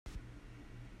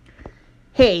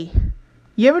Hey,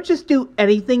 you ever just do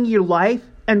anything in your life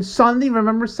and suddenly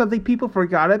remember something people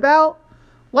forgot about?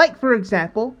 Like, for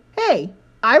example, hey,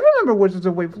 I remember Wizards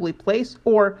of Waverly Place,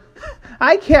 or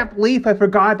I can't believe I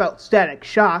forgot about Static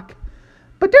Shock.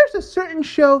 But there's a certain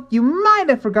show you might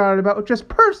have forgotten about or just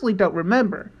personally don't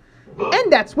remember.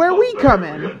 And that's where we come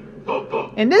in.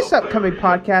 In this upcoming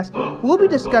podcast, we'll be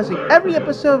discussing every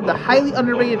episode of the highly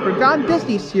underrated forgotten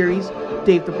Disney series,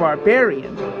 Dave the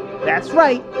Barbarian. That's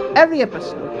right, every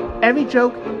episode, every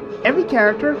joke, every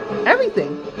character,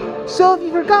 everything. So if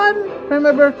you've forgotten,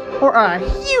 remember, or are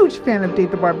a huge fan of Dave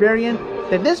the Barbarian,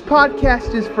 then this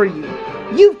podcast is for you.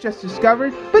 You've just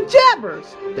discovered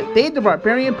Bajabbers, the Dave the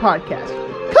Barbarian podcast,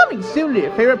 coming soon to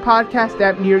your favorite podcast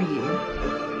app near you.